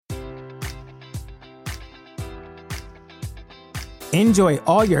Enjoy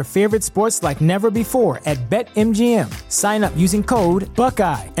all your favorite sports like never before at BetMGM. Sign up using code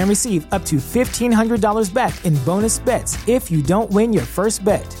Buckeye and receive up to $1,500 back in bonus bets if you don't win your first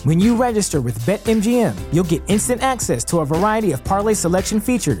bet. When you register with BetMGM, you'll get instant access to a variety of parlay selection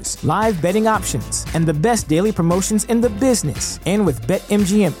features, live betting options, and the best daily promotions in the business. And with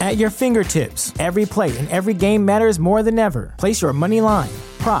BetMGM at your fingertips, every play and every game matters more than ever. Place your money line,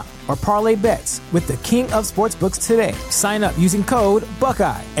 prop, or parlay bets with the king of sportsbooks today. Sign up using code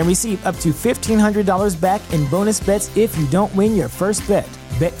Buckeye and receive up to $1,500 back in bonus bets if you don't win your first bet.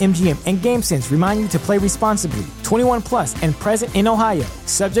 BetMGM and GameSense remind you to play responsibly. 21 plus and present in Ohio,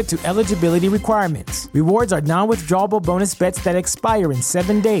 subject to eligibility requirements. Rewards are non-withdrawable bonus bets that expire in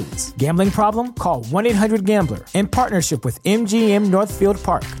 7 days. Gambling problem? Call 1-800-GAMBLER. In partnership with MGM Northfield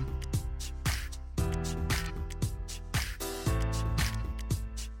Park.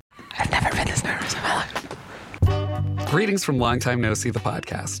 I've never been this nervous in my life. Greetings from Long Time No See, the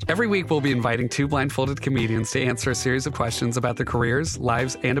podcast. Every week, we'll be inviting two blindfolded comedians to answer a series of questions about their careers,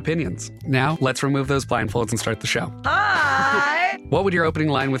 lives, and opinions. Now, let's remove those blindfolds and start the show. Hi! What would your opening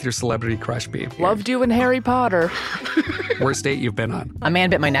line with your celebrity crush be? Loved you in Harry Potter. Worst date you've been on? A man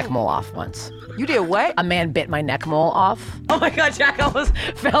bit my neck mole off once. You did what? A man bit my neck mole off. Oh my God, Jack almost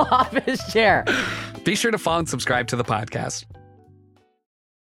fell off his chair. Be sure to follow and subscribe to the podcast.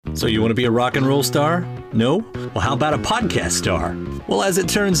 So you want to be a rock and roll star? No? Well, how about a podcast star? Well, as it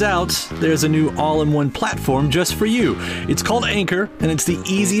turns out, there's a new all-in-one platform just for you. It's called Anchor, and it's the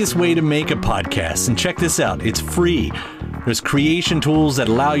easiest way to make a podcast. And check this out, it's free. There's creation tools that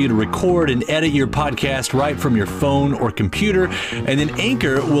allow you to record and edit your podcast right from your phone or computer, and then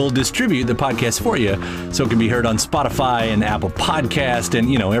Anchor will distribute the podcast for you, so it can be heard on Spotify and Apple Podcast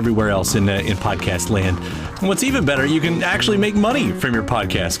and, everywhere else in podcast land. And what's even better, you can actually make money from your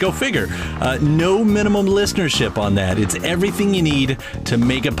podcast. Go figure. No minimum listenership on that. It's everything you need to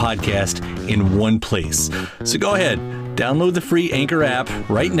make a podcast in one place. So go ahead. Download the free Anchor app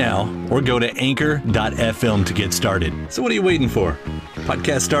right now or go to anchor.fm to get started. So what are you waiting for?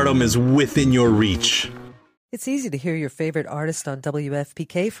 Podcast stardom is within your reach. It's easy to hear your favorite artist on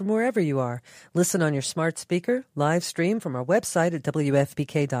WFPK from wherever you are. Listen on your smart speaker, live stream from our website at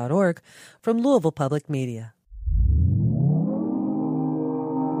WFPK.org, from Louisville Public Media.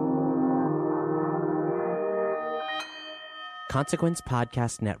 Consequence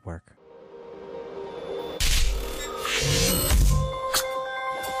Podcast Network.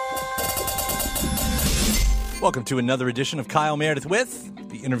 Welcome to another edition of Kyle Meredith With,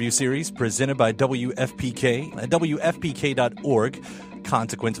 the interview series presented by WFPK at WFPK.org,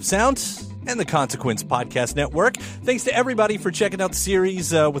 Consequence of Sound, and the Consequence Podcast Network. Thanks to everybody for checking out the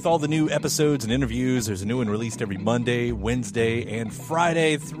series with all the new episodes and interviews. There's a new one released every Monday, Wednesday, and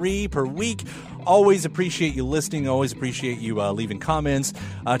Friday, 3 per week. Always appreciate you listening. Always appreciate you leaving comments.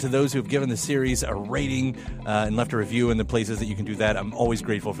 To those who have given the series a rating and left a review in the places that you can do that, I'm always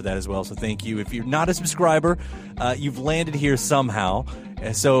grateful for that as well. So thank you. If you're not a subscriber, you've landed here somehow.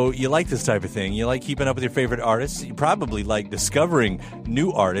 So you like this type of thing. You like keeping up with your favorite artists. You probably like discovering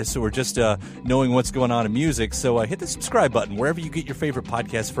new artists or just knowing what's going on in music. So hit the subscribe button wherever you get your favorite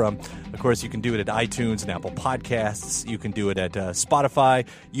podcast from. Of course, you can do it at iTunes and Apple Podcasts. You can do it at Spotify,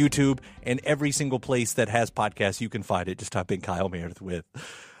 YouTube, and every single place that has podcasts. You can find it. Just type in Kyle Meredith With.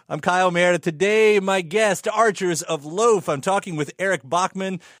 I'm Kyle Meredith. Today, my guest, Archers of Loaf. I'm talking with Eric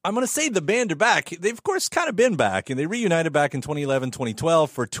Bachman. I'm going to say the band are back. They've, of course, kind of been back, and they reunited back in 2011,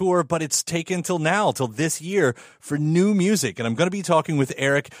 2012 for tour, but it's taken till now, till this year, for new music. And I'm going to be talking with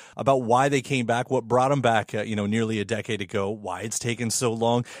Eric about why they came back, what brought them back, nearly a decade ago, why it's taken so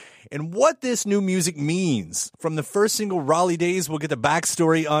long, and what this new music means. From the first single, Raleigh Days, we'll get the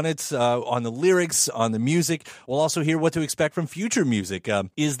backstory on it, on the lyrics, on the music. We'll also hear what to expect from future music.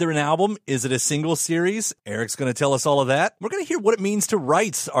 Is there an album? Is it a single series? Eric's going to tell us all of that. We're going to hear what it means to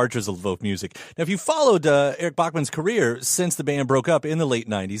write Archers of Loaf music. Now, if you followed Eric Bachman's career since the band broke up in the late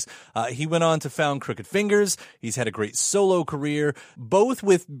 90s, he went on to found Crooked Fingers. He's had a great solo career, both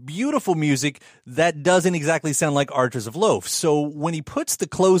with beautiful music that doesn't exactly sound like Archers of Loaf. So when he puts the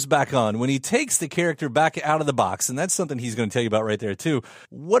clothes back on, when he takes the character back out of the box, and that's something he's going to tell you about right there too,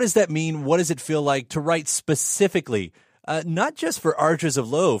 what does that mean? What does it feel like to write specifically, not just for Archers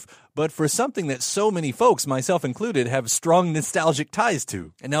of Loaf, but for something that so many folks, myself included, have strong nostalgic ties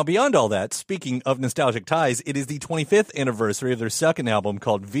to? And now beyond all that, speaking of nostalgic ties, it is the 25th anniversary of their second album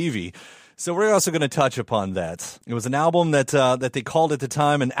called Vivi. So we're also going to touch upon that. It was an album that they called at the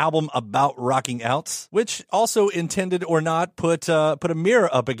time an album about rocking out, which also intended or not put a mirror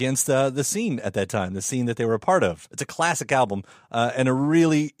up against the scene at that time, the scene that they were a part of. It's a classic album and a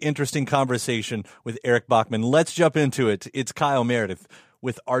really interesting conversation with Eric Bachman. Let's jump into it. It's Kyle Meredith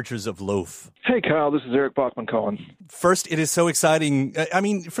with Archers of Loaf. Hey, Kyle, this is Eric Bachman calling. First, it is so exciting. I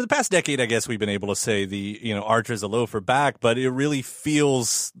mean, for the past decade, I guess we've been able to say the Archers of Loaf are back, but it really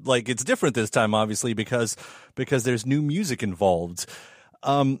feels like it's different this time, obviously, because there's new music involved.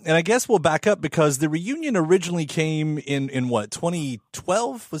 And I guess we'll back up because the reunion originally came in what,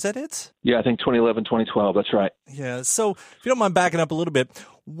 2012? Was that it? Yeah, I think 2011, 2012. That's right. Yeah. So if you don't mind backing up a little bit,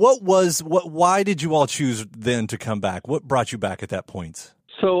 why did you all choose then to come back? What brought you back at that point?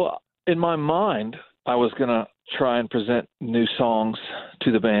 So in my mind, I was going to try and present new songs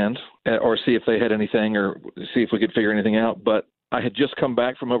to the band or see if they had anything or see if we could figure anything out. But I had just come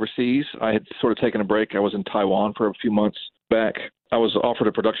back from overseas. I had sort of taken a break. I was in Taiwan for a few months back. I was offered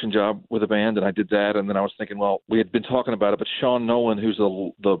a production job with a band, and I did that. And then I was thinking, well, we had been talking about it, but Sean Nolan, who's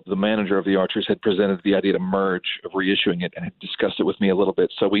the manager of the Archers, had presented the idea to merge, of reissuing it, and had discussed it with me a little bit.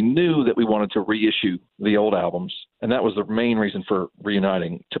 So we knew that we wanted to reissue the old albums, and that was the main reason for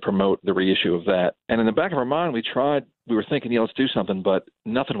reuniting, to promote the reissue of that. And in the back of our mind, we were thinking, let's do something, but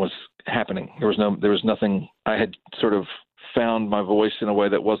nothing was happening. There was nothing. I had sort of found my voice in a way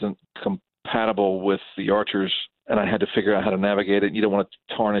that wasn't compatible with the Archers, and I had to figure out how to navigate it. You don't want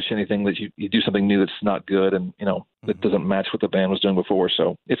to tarnish anything that you do something new that's not good and, that doesn't match what the band was doing before.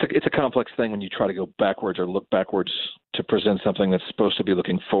 So it's a complex thing when you try to go backwards or look backwards to present something that's supposed to be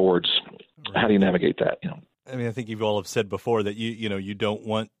looking forwards. Right. How do you navigate that? I mean, I think you all have said before that you don't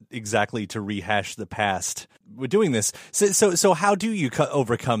want exactly to rehash the past with doing this. So how do you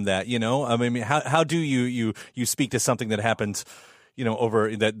overcome that? I mean, how do you speak to something that happened,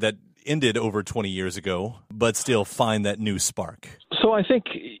 over that ended over 20 years ago, but still find that new spark? So I think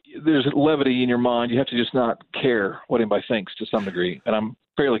there's levity in your mind. You have to just not care what anybody thinks to some degree. And I'm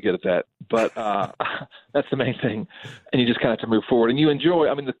fairly good at that, but that's the main thing. And you just kind of have to move forward. And you enjoy,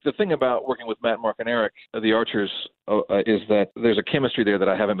 I mean, the thing about working with Matt, Mark, and Eric, the Archers, is that there's a chemistry there that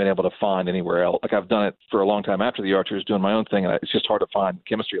I haven't been able to find anywhere else. Like, I've done it for a long time after the Archers, doing my own thing, and it's just hard to find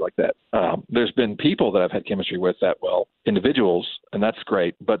chemistry like that. There's been people that I've had chemistry with that well, individuals, and that's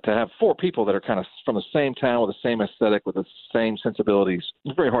great. But to have four people that are kind of from the same town with the same aesthetic, with the same sensibilities,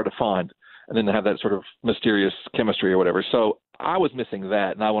 it's very hard to find. And then to have that sort of mysterious chemistry or whatever. So I was missing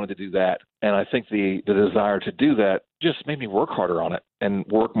that, and I wanted to do that. And I think the desire to do that just made me work harder on it and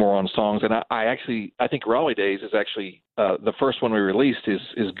work more on songs. And I think Raleigh Days is actually the first one we released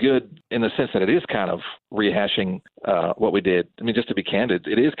is good in the sense that it is kind of rehashing what we did. I mean, just to be candid,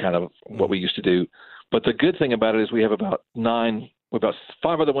 it is kind of what we used to do. But the good thing about it is we have about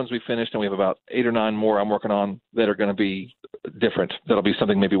 5 other ones we finished, and we have about 8 or 9 more I'm working on that are going to be different. That'll be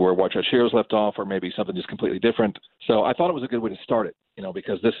something maybe where Watch Out Heroes left off, or maybe something just completely different. So I thought it was a good way to start it,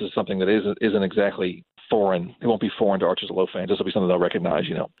 because this is something that isn't exactly foreign. It won't be foreign to Archers of Loaf fans. This will be something they'll recognize,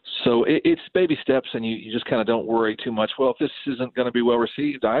 So it's baby steps, and you just kind of don't worry too much. Well, if this isn't going to be well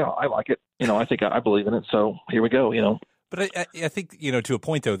received, I like it. I think I believe in it. So here we go, But I think, to a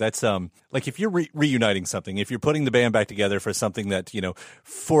point, though, that's like if you're reuniting something, if you're putting the band back together for something that,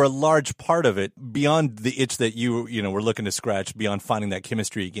 for a large part of it, beyond the itch that you were looking to scratch, beyond finding that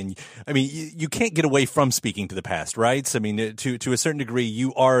chemistry again, I mean, you can't get away from speaking to the past, right? So, I mean, to a certain degree,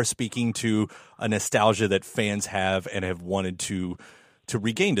 you are speaking to a nostalgia that fans have and have wanted to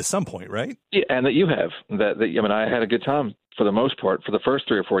regain to some point, right? Yeah, and that you have. I had a good time. For the most part, for the first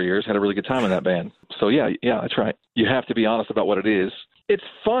 3 or 4 years, had a really good time in that band. So yeah, that's right. You have to be honest about what it is. It's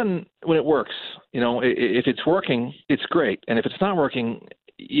fun when it works. If it's working, it's great. And if it's not working,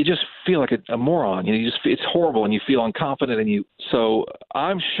 you just feel like a moron. It's horrible, and you feel unconfident. So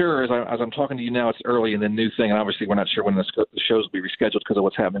I'm sure as I'm talking to you now, it's early in the new thing, and obviously we're not sure when the shows will be rescheduled because of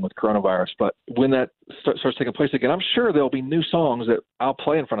what's happening with coronavirus. But when that starts taking place again, I'm sure there'll be new songs that I'll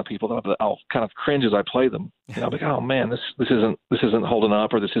play in front of people that I'll kind of cringe as I play them. I'll be like, oh man, this isn't holding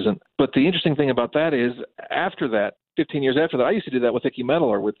up, or this isn't. But the interesting thing about that is, after that, 15 years after that, I used to do that with Icky Metal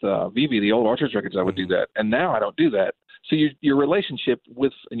or with Vivi, the old Archers records. I would do that, and now I don't do that. So your relationship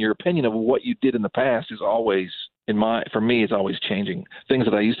with and your opinion of what you did in the past is always, for me, it's always changing. Things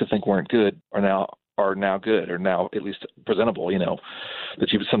that I used to think weren't good are now good, or now at least presentable.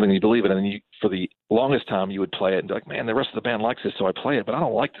 Something you believe in, and then for the longest time you would play it and be like, man, the rest of the band likes this, so I play it, but I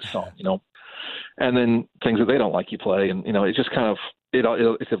don't like this song. And then things that they don't like you play, and it's just kind of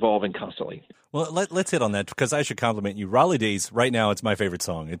it's evolving constantly. Well, let's hit on that, because I should compliment you. Raleigh Days, right now, it's my favorite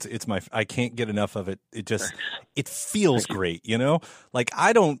song. It's I can't get enough of it. It feels great, Like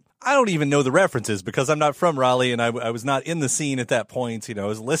I don't I don't even know the references because I'm not from Raleigh and I was not in the scene at that point. I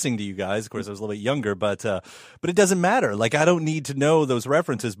was listening to you guys. Of course, I was a little bit younger, but it doesn't matter. Like, I don't need to know those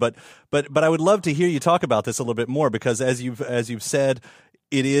references, but I would love to hear you talk about this a little bit more because as you've said,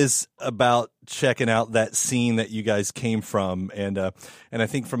 it is about checking out that scene that you guys came from. And I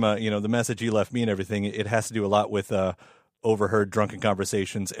think from the message you left me and everything, it has to do a lot with, overheard drunken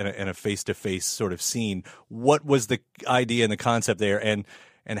conversations and a face-to-face sort of scene. What was the idea and the concept there?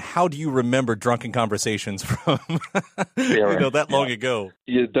 And how do you remember drunken conversations from that long ago?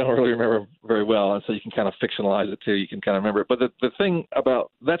 You don't really remember very well, and so you can kind of fictionalize it too. You can kind of remember it. But the thing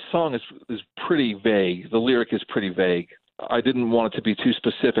about that song is pretty vague. The lyric is pretty vague. I didn't want it to be too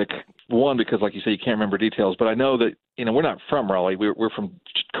specific. One, because like you say, you can't remember details. But I know that we're not from Raleigh. We're from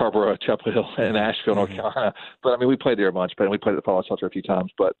Carrboro, Chapel Hill, and Asheville, North Carolina. But I mean, we played there a bunch. But we played at the Apollo Shelter a few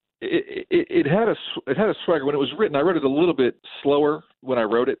times. But it had a swagger when it was written. I wrote it a little bit slower when I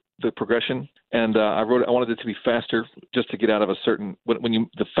wrote it, the progression, and I wanted it to be faster, just to get out of a certain.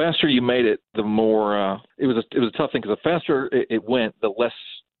 The faster you made it, the more it was a tough thing because the faster it went, the less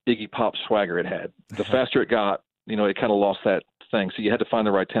Iggy Pop swagger it had. The faster it got, it kind of lost that thing. So you had to find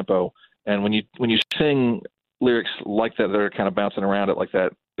the right tempo. And when you sing lyrics like that are kind of bouncing around it like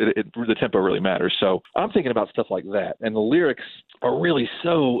that, the tempo really matters. So I'm thinking about stuff like that. And the lyrics are really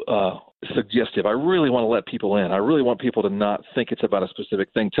so suggestive. I really want to let people in. I really want people to not think it's about a specific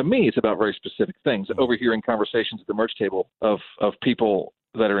thing. To me, it's about very specific things. Overhearing conversations at the merch table of people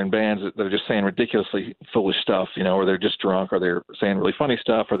that are in bands that are just saying ridiculously foolish stuff, or they're just drunk, or they're saying really funny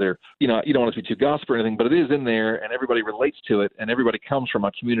stuff, or they're, you don't want it to be too gossip or anything, but it is in there and everybody relates to it and everybody comes from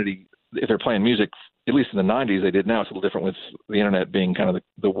a community. If they're playing music, at least in the 90s they did. Now it's a little different with the internet being kind of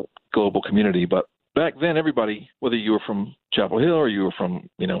the global community, but back then everybody, whether you were from Chapel Hill or you were from,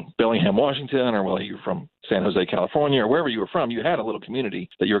 Bellingham, Washington, or whether you were from San Jose, California, or wherever you were from, you had a little community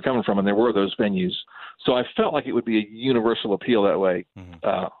that you were coming from, and there were those venues. So I felt like it would be a universal appeal that way.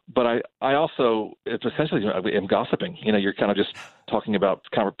 Mm-hmm. But I also, it's essentially, am gossiping. You're kind of just talking about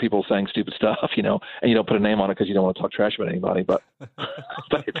kind of people saying stupid stuff, and you don't put a name on it because you don't want to talk trash about anybody. But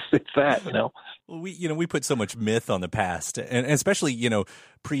but it's that, Well, we put so much myth on the past, and especially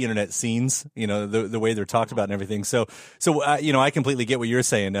pre-internet scenes, the way they're talked about and everything. So I completely get what you're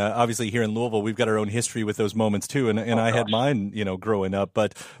saying. Obviously, here in Louisville, we've got our own history with those moments too, and I had mine, growing up.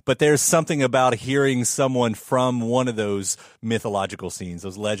 But there's something about hearing someone from one of those mythological scenes,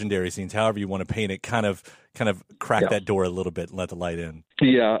 those legendary scenes, however you want to paint it, kind of crack that door a little bit and let the light in.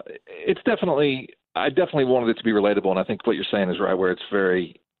 Yeah, I definitely wanted it to be relatable, and I think what you're saying is right, where it's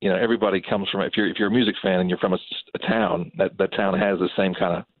very. Everybody comes from. If you're a music fan and you're from a town, that town has the same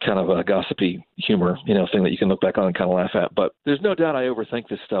kind of gossipy humor, thing that you can look back on and kind of laugh at. But there's no doubt I overthink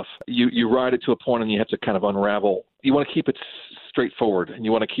this stuff. You ride it to a point and you have to kind of unravel. You want to keep it straightforward, and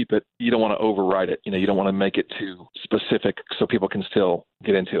you want to keep it. You don't want to override it. You don't want to make it too specific so people can still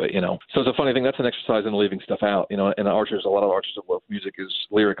get into it. So it's a funny thing. That's an exercise in leaving stuff out. And Archers, a lot of Archers of Wolf music is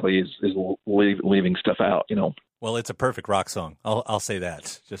lyrically is leaving stuff out. Well, it's a perfect rock song. I'll say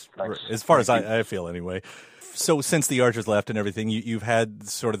that. Just as far as I feel, anyway. So since the Archers left and everything, you've had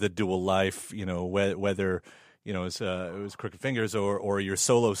sort of the dual life. Whether it was Crooked Fingers or your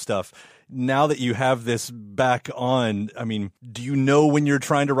solo stuff. Now that you have this back on, I mean, do you know when you're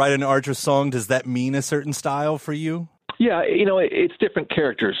trying to write an Archers song? Does that mean a certain style for you? Yeah, it's different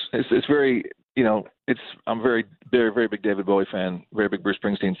characters. It's very. I'm very, very, very big David Bowie fan, very big Bruce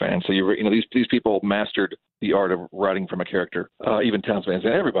Springsteen fan. So these people mastered the art of writing from a character. Even Townes Van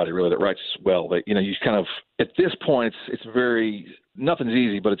Zandt, everybody really that writes well. That you kind of at this point it's very nothing's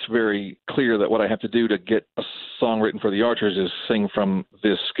easy, but it's very clear that what I have to do to get a song written for the Archers is sing from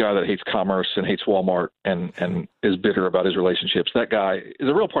this guy that hates commerce and hates Walmart and is bitter about his relationships. That guy is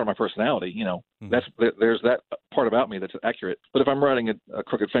a real part of my personality. Mm-hmm. There's that part about me that's accurate. But if I'm writing a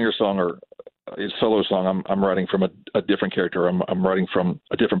Crooked Finger song or a solo song, I'm writing from a different character. I'm writing from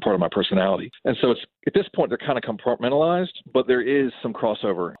a different part of my personality. And so it's at this point they're kind of compartmentalized, but there is some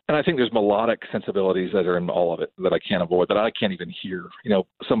crossover. And I think there's melodic sensibilities that are in all of it that I can't avoid, that I can't even hear.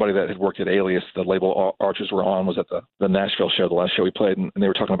 Somebody that had worked at Alias, the label Archers were on, was at the Nashville show, the last show we played, and they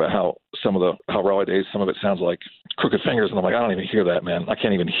were talking about how Raleigh Days, some of it sounds like Crooked Fingers, and I'm like, I don't even hear that, man. I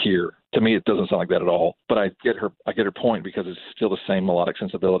can't even hear. To me, it doesn't sound like that at all. But I get her point because it's still the same melodic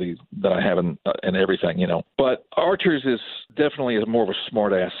sensibility that I have in everything, But Archers is definitely more of a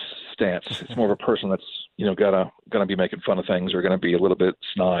smart-ass stance. It's more of a person that's gonna be making fun of things or gonna be a little bit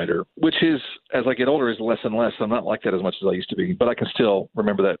snide, or which is, as I get older, is less and less. I'm not like that as much as I used to be, but I can still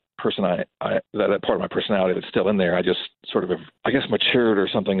remember that person, that part of my personality that's still in there. I just sort of have, I guess, matured or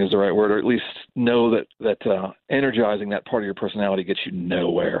something is the right word, or at least know that energizing that part of your personality gets you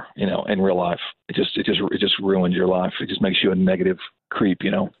nowhere, in real life. It just ruins your life. It just makes you a negative creep,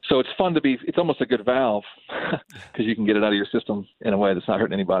 So it's fun to be. It's almost a good valve because you can get it out of your system in a way that's not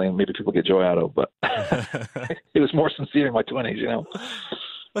hurting anybody, and maybe people get joy out of. But it was more sincere in my 20s,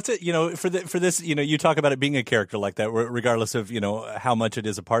 What's it, for this, you talk about it being a character like that, regardless of, how much it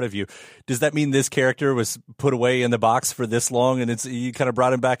is a part of you. Does that mean this character was put away in the box for this long and you kind of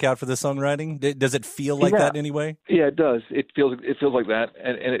brought him back out for the songwriting? Does it feel like that in any way? Yeah, it does. It feels like that.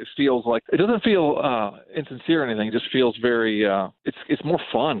 And it feels like, it doesn't feel insincere or anything. It just feels very, it's more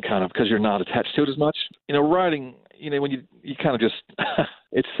fun kind of because you're not attached to it as much. Writing, when you kind of just,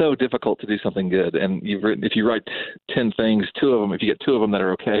 it's so difficult to do something good. And if you write 10 things, if you get 2 of them that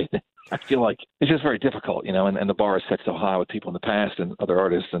are okay, I feel like it's just very difficult, and the bar is set so high with people in the past and other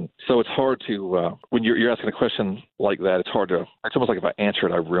artists. And so it's hard to, when you're asking a question like that, it's almost like if I answer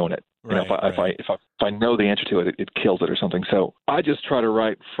it, I ruin it. Right, if I know the answer to it, it kills it or something. So I just try to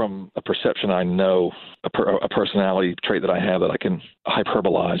write from a perception I know, a personality trait that I have that I can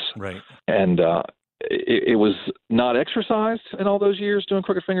hyperbolize. Right. And, it was not exercised in all those years doing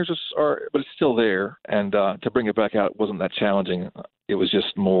Crooked Fingers, but it's still there. And to bring it back out wasn't that challenging. It was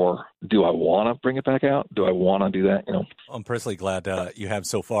just more, do I want to bring it back out? Do I want to do that? I'm personally glad you have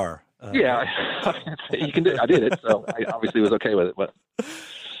so far. Yeah, you can do it. I did it, so I obviously was okay with it. But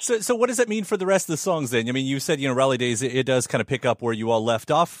So what does that mean for the rest of the songs then? I mean, you said, Rally Days, it does kind of pick up where you all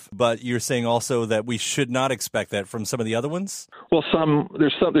left off, but you're saying also that we should not expect that from some of the other ones? Well,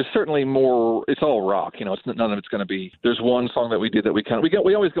 there's certainly more. It's all rock, none of it's going to be. There's one song that we did that we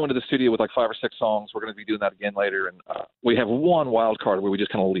always go into the studio with like 5 or 6 songs. We're going to be doing that again later, and we have one wild card where we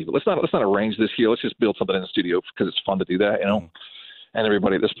just kind of leave it. Let's not arrange this here. Let's just build something in the studio because it's fun to do that, And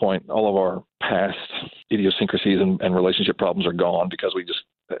everybody at this point, all of our past idiosyncrasies and relationship problems are gone because we just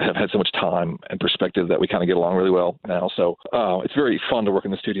have had so much time and perspective that we kind of get along really well now. So it's very fun to work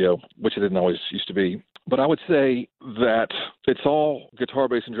in the studio, which it didn't always used to be. But I would say that it's all guitar,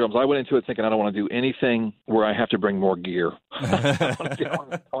 bass, and drums. I went into it thinking I don't want to do anything where I have to bring more gear. I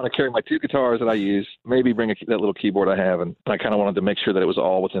want to carry my 2 guitars that I use, maybe bring that little keyboard I have, and I kind of wanted to make sure that it was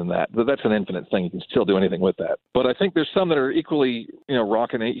all within that. But that's an infinite thing. You can still do anything with that. But I think there's some that are equally,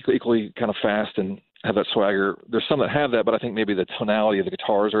 rocking, equally kind of fast and have that swagger. There's some that have that, but I think maybe the tonality of the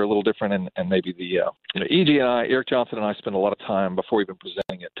guitars are a little different, and maybe the E.G. and I, Eric Johnson and I, spend a lot of time before even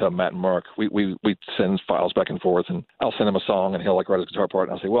presenting it to Matt and Mark. We send files back and forth, and I'll send him a song, and he'll write his guitar part,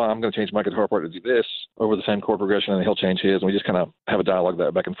 and I'll say, well, I'm going to change my guitar part to do this over the same chord progression, and he'll change his, and we just kind of have a dialogue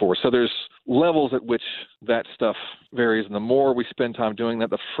that back and forth. So there's levels at which that stuff varies, and the more we spend time doing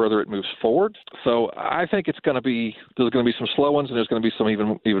that, the further it moves forward. So I think there's going to be some slow ones, and there's going to be some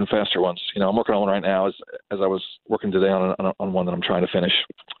even faster ones. I'm working on one right now as I was working today on one that I'm trying to finish.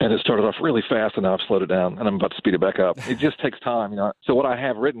 And it started off really fast, and now I've slowed it down, and I'm about to speed it back up. It just takes time, So what I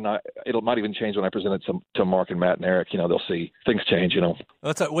have written, it might even change when I present it to Mark and Matt and Eric. They'll see things change,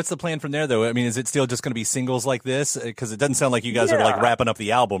 What's the plan from there, though? I mean, is it still just going to be singles like this? Because it doesn't sound like you guys are like wrapping up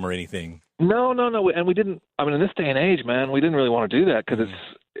the album or anything. No. And we didn't. I mean, in this day and age, man, we didn't really want to do that because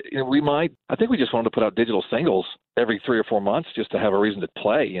I think we just wanted to put out digital singles every 3 or 4 months just to have a reason to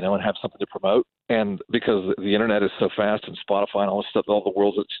play, and have something to promote. And because the internet is so fast and Spotify and all this stuff, all the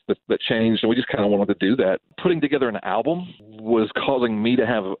worlds that changed, and we just kind of wanted to do that. Putting together an album was causing me to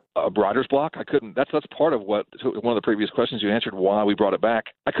have a writer's block. I couldn't. That's part of one of the previous questions you answered, why we brought it back.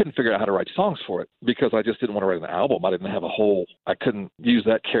 I couldn't figure out how to write songs for it because I just didn't want to write an album. I didn't have I couldn't use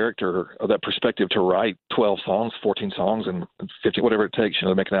that character or that perspective to write 12 songs, 14 songs, and 50, whatever it takes,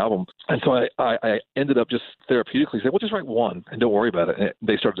 to make an album. And so I ended up just therapeutically saying, well, just write one and don't worry about it. And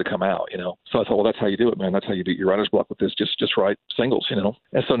they started to come out, So I thought, well, that's how you do it, man. That's how you beat your writer's block with this. Just write singles,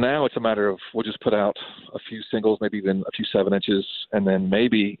 And so now it's a matter of we'll just put out a few singles, maybe even a few 7-inches, and then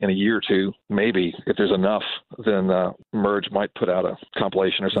maybe in a year or two, maybe if there's enough, then Merge might put out a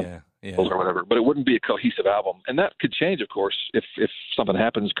compilation or something. Yeah. Or whatever, but it wouldn't be a cohesive album, and that could change, of course, if something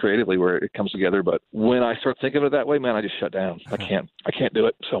happens creatively where it comes together. But when I start thinking of it that way, man, I just shut down. I can't do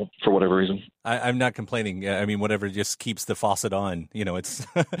it. So for whatever reason, I'm not complaining. I mean, whatever just keeps the faucet on. It's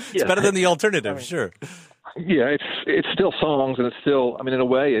it's better than the alternative, sure. Yeah, it's still songs, and it's still, I mean, in a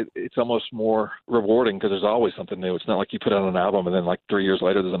way, it's almost more rewarding because there's always something new. It's not like you put out an album and then like 3 years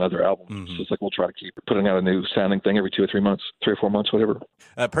later there's another album. Mm-hmm. It's just like we'll try to keep putting out a new sounding thing every 2 or 3 months, 3 or 4 months, whatever.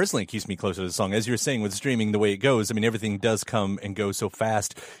 Personally, it keeps me closer to the song. As you were saying, with streaming the way it goes, I mean, everything does come and go so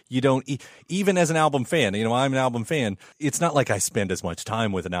fast. You don't, even as an album fan, you know, I'm an album fan, it's not like I spend as much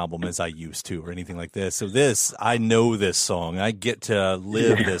time with an album as I used to or anything like this. So this, I know this song. I get to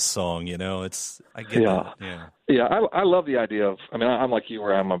live this song, you know, I get that. Yeah. Yeah, I love the idea of. I mean, I'm like you,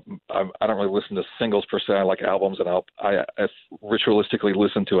 where I don't really listen to singles per se. I like albums, and I ritualistically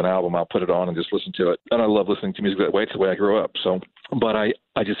listen to an album. I'll put it on and just listen to it. And I love listening to music that way. It's the way I grew up. So, but I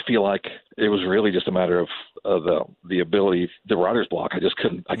just feel like it was really just a matter of the ability, the writer's block. I just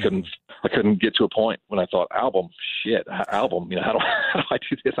couldn't. I couldn't get to a point when I thought album. You know, how do I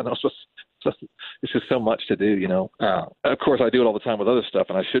do this? I know it's just so much to do, you know. Of course, I do it all the time with other stuff,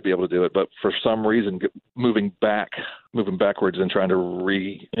 and I should be able to do it. But for some reason, moving backwards and trying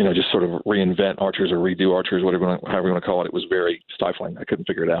to just sort of reinvent Archers or redo Archers, however you want to call it, it was very stifling. I couldn't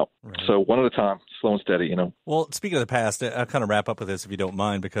figure it out. Right. So one at a time, slow and steady, you know. Well, speaking of the past, I'll kind of wrap up with this if you don't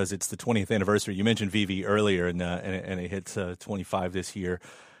mind, because it's the 20th anniversary. You mentioned VV earlier, and it hits 25 this year.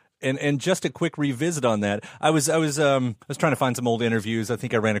 And just a quick revisit on that. I was trying to find some old interviews. I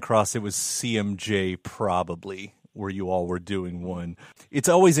think I ran across, it was CMJ probably, where you all were doing one. It's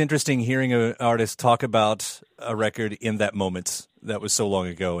always interesting hearing an artist talk about a record in that moment that was so long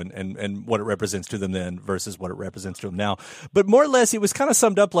ago and what it represents to them then versus what it represents to them now. But more or less, it was kind of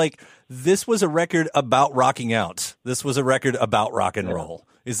summed up like, this was a record about rocking out. This was a record about rock and roll.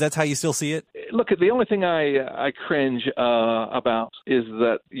 Is that how you still see it? Look, the only thing I cringe about is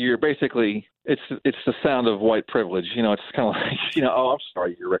that you're basically it's the sound of white privilege. You know, it's kind of like, you know, I'm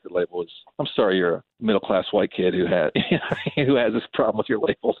sorry your record label is. I'm sorry you're a middle class white kid who has this problem with your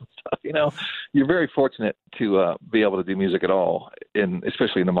labels and stuff. You know, you're very fortunate to be able to do music at all,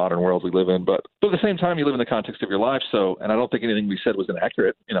 especially in the modern world we live in. But at the same time, you live in the context of your life. So, and I don't think anything we said was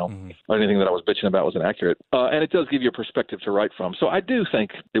inaccurate. You know, or anything that I was bitching about was inaccurate. And it does give you a perspective to write from. So I do think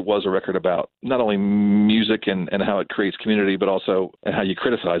it was a record about not only music and how it creates community, but also how you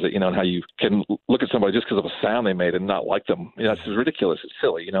criticize it. You know, and how you can look at somebody just because of a sound they made and not like them. You know, it's ridiculous. It's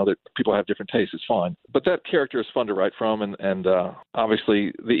silly. You know, that people have different tastes. It's fine. But that character is fun to write from. And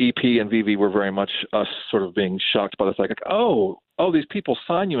obviously the EP and VV were very much us sort of being shocked by the fact, like, oh, these people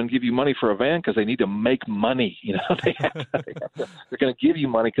sign you and give you money for a van because they need to make money. You know, they're going to give you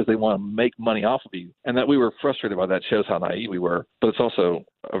money because they want to make money off of you. And that we were frustrated by that shows how naive we were. But it's also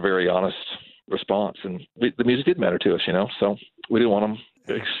a very honest response. And the music did matter to us, you know, so we didn't want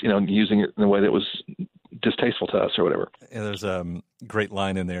them, you know, using it in a way that was distasteful to us or whatever. And there's a great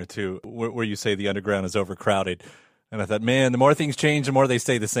line in there, too, where you say the underground is overcrowded. And I thought, man, the more things change, the more they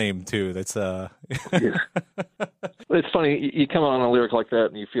stay the same, too. That's Yeah. It's funny. You come on a lyric like that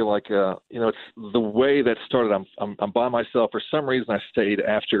and you feel like, you know, it's the way that started. I'm by myself. For some reason, I stayed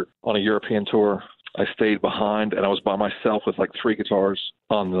after on a European tour. I stayed behind, and I was by myself with like 3 guitars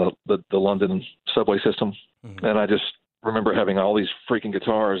on the London subway system. Mm-hmm. And I just remember having all these freaking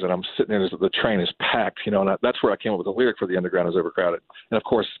guitars, and I'm sitting there, the train is packed, you know, and that's where I came up with the lyric for The Underground is Overcrowded. And, of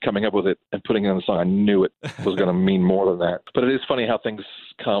course, coming up with it and putting it in the song, I knew it was going to mean more than that. But it is funny how things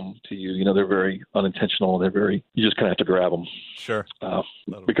come to you. You know, they're very unintentional. You just kind of have to grab them. Sure.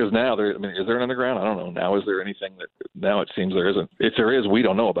 Because now, is there an underground? I don't know. Now, is there anything now it seems there isn't. If there is, we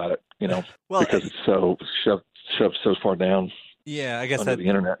don't know about it, you know, because it's so shoved so far down. Yeah, I guess the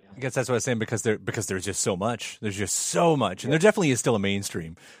internet. I guess that's what I was saying, because there's just so much. There's just so much. And there definitely is still a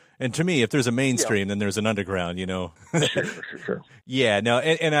mainstream. And to me, if there's a mainstream, then there's an underground, you know. Sure. Yeah, no,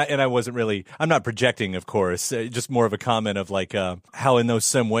 and I wasn't really, I'm not projecting, of course, just more of a comment of like how in those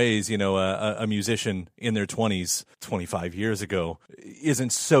some ways, you know, a musician in their 20s 25 years ago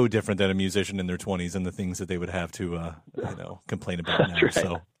isn't so different than a musician in their 20s and the things that they would have to, you know, complain about now. Right.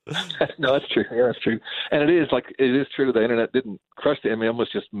 So. No, that's true. Yeah, that's true. And it is true. The internet didn't crush it. I mean, it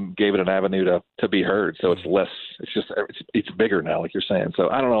almost just gave it an avenue to be heard. So it's less. It's bigger now, like you're saying. So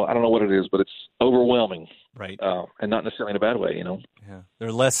I don't know what it is, but it's overwhelming. Right. And not necessarily in a bad way, you know. Yeah. There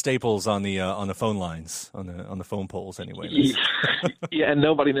are less staples on the phone lines, on the phone poles anyway. Yeah, and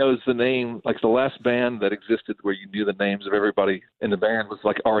nobody knows the name. Like the last band that existed where you knew the names of everybody in the band was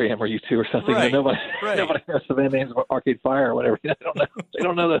like REM or U2 or something. Right. And nobody knows the band names of Arcade Fire or whatever. They don't know. They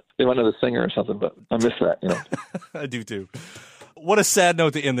don't know they might know the singer or something, but I miss that, you know. I do too. What a sad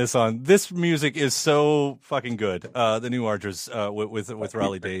note to end this on. This music is so fucking good. The new Archers with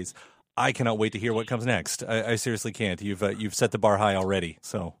Raleigh Days. I cannot wait to hear what comes next. I seriously can't. You've set the bar high already,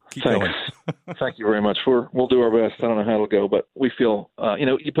 so keep Thanks. going. Thank you very much. We'll do our best. I don't know how it'll go, but we feel,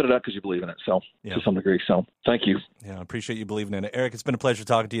 you put it out because you believe in it, so to some degree. So thank you. Yeah, I appreciate you believing in it. Eric, it's been a pleasure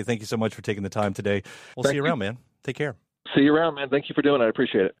talking to you. Thank you so much for taking the time today. We'll see you around, man. Take care. See you around, man. Thank you for doing it. I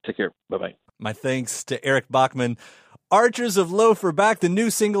appreciate it. Take care. Bye-bye. My thanks to Eric Bachman. Archers of Loaf are back. The new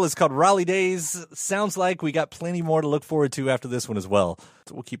single is called Raleigh Days. Sounds like we got plenty more to look forward to after this one as well.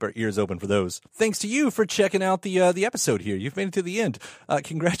 So we'll keep our ears open for those. Thanks to you for checking out the episode here. You've made it to the end.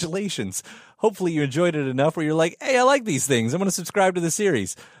 Congratulations. Hopefully you enjoyed it enough where you're like, hey, I like these things. I'm going to subscribe to the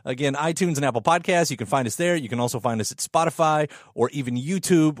series. Again, iTunes and Apple Podcasts. You can find us there. You can also find us at Spotify or even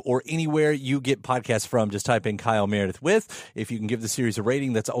YouTube or anywhere you get podcasts from. Just type in Kyle Meredith with. If you can give the series a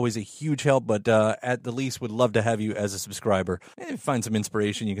rating, that's always a huge help. But at the least, would love to have you as a subscriber. And if you find some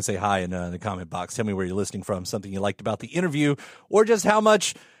inspiration, you can say hi in the comment box. Tell me where you're listening from, something you liked about the interview, or just how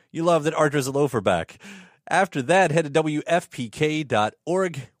much you love that Archers of Loaf are back. After that, head to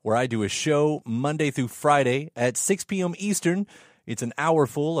WFPK.org, where I do a show Monday through Friday at 6 p.m. Eastern. It's an hour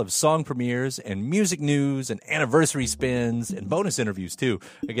full of song premieres and music news and anniversary spins and bonus interviews, too.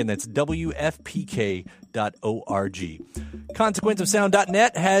 Again, that's WFPK.org.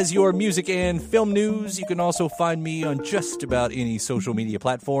 ConsequenceOfSound.net has your music and film news. You can also find me on just about any social media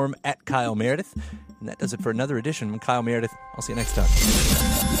platform at Kyle Meredith. And that does it for another edition. I'm Kyle Meredith. I'll see you next time.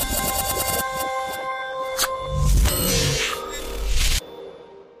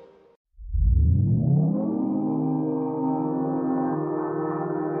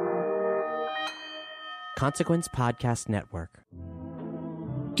 Consequence Podcast Network.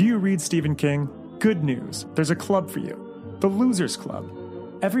 Do you read Stephen King? Good news. There's a club for you. The Losers Club.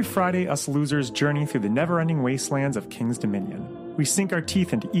 Every Friday, us losers journey through the never-ending wastelands of King's Dominion. We sink our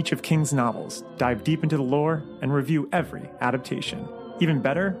teeth into each of King's novels, dive deep into the lore, and review every adaptation. Even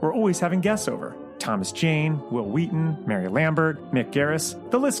better, we're always having guests over. Thomas Jane, Will Wheaton, Mary Lambert, Mick Garris,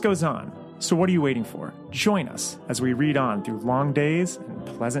 the list goes on. So what are you waiting for? Join us as we read on through long days and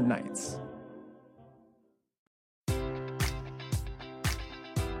pleasant nights.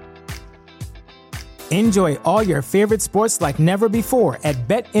 Enjoy all your favorite sports like never before at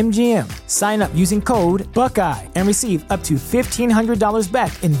BetMGM. Sign up using code Buckeye and receive up to $1,500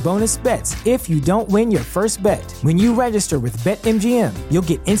 back in bonus bets if you don't win your first bet. When you register with BetMGM, you'll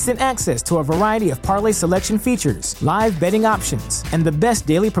get instant access to a variety of parlay selection features, live betting options, and the best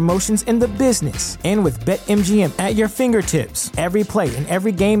daily promotions in the business. And with BetMGM at your fingertips, every play and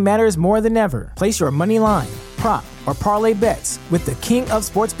every game matters more than ever. Place your money line, prop, or parlay bets with the king of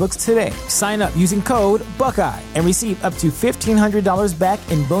sportsbooks today. Sign up using code Buckeye and receive up to $1,500 back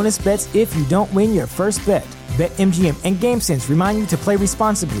in bonus bets if you don't win your first bet. BetMGM and GameSense remind you to play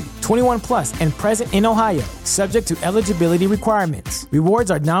responsibly. 21 plus and present in Ohio, subject to eligibility requirements. Rewards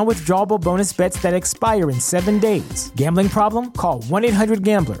are non-withdrawable bonus bets that expire in 7 days. Gambling problem? Call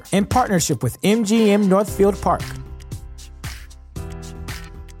 1-800-GAMBLER. In partnership with MGM Northfield Park.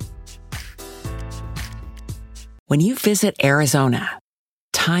 When you visit Arizona,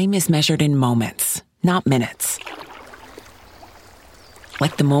 time is measured in moments, not minutes.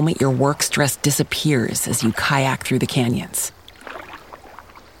 Like the moment your work stress disappears as you kayak through the canyons.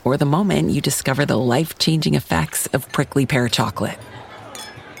 Or the moment you discover the life-changing effects of prickly pear chocolate.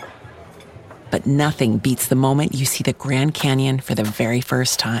 But nothing beats the moment you see the Grand Canyon for the very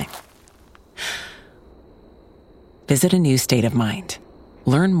first time. Visit a new state of mind.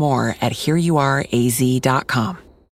 Learn more at hereyouareaz.com.